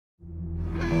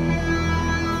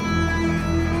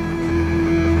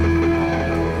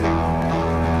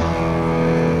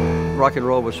rock and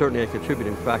roll was certainly a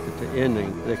contributing factor to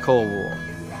ending the Cold War.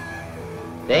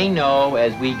 They know,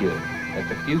 as we do, that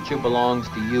the future belongs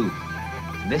to youth.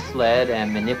 Misled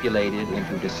and manipulated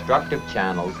into destructive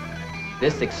channels,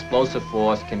 this explosive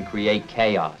force can create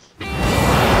chaos.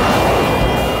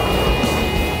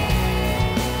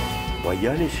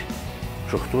 Боялись,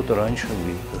 что кто-то раньше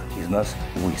из нас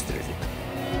выстрелит.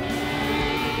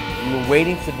 We were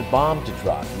waiting for the bomb to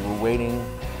drop. We were waiting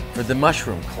for the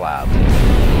mushroom cloud.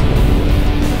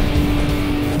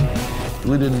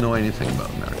 We didn't know anything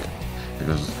about America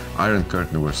because Iron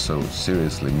Curtain was so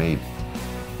seriously made.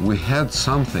 We had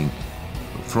something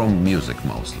from music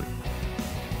mostly.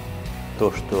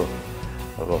 То, что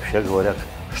вообще говорят,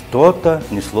 что-то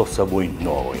несло с собой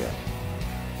новое.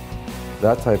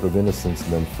 That type of innocence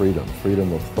meant freedom,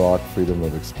 freedom of thought, freedom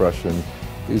of expression.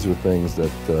 These were things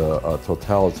that a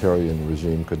totalitarian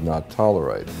regime could not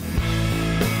tolerate.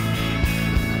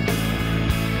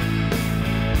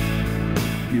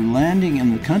 You're landing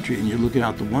in the country and you're looking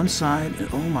out to one side and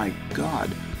oh my God,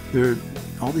 there are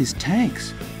all these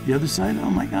tanks. The other side, oh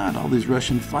my God, all these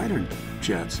Russian fighter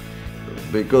jets.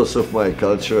 Because of my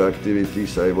cultural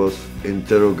activities, I was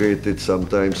interrogated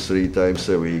sometimes 3 times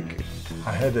a week.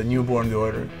 I had a newborn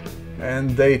daughter, and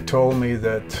they told me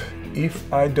that if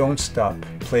I don't stop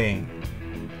playing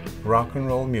rock and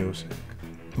roll music,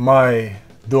 my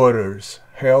daughter's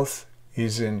health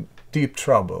is in deep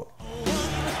trouble.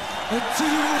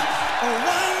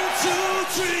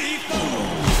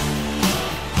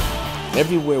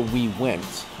 Everywhere we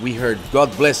went, we heard,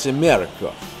 "God bless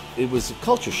America." It was a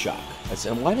culture shock. I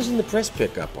said, why doesn't the press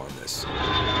pick up on this?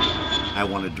 I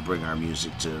wanted to bring our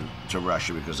music to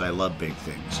Russia because I love big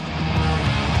things.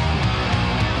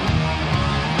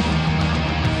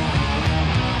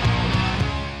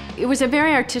 It was a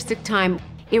very artistic time.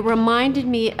 It reminded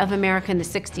me of America in the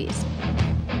 60s.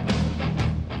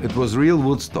 It was real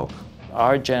Woodstock.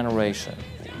 Our generation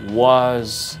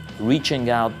was reaching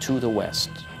out to the West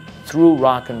through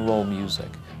rock and roll music,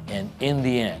 and in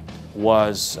the end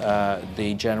was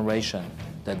the generation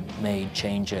that made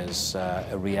changes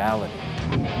a reality.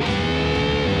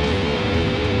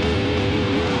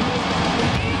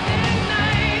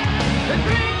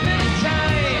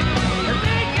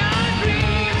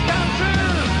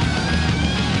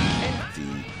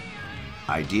 The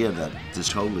idea that this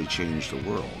totally changed the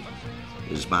world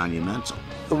is monumental.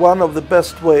 One of the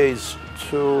best ways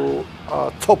to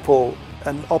topple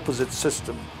an opposite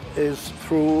system is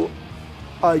through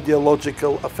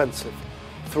ideological offensive,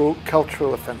 through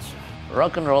cultural offensive.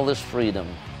 Rock and roll is freedom,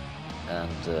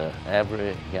 and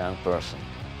every young person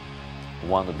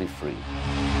wants to be free.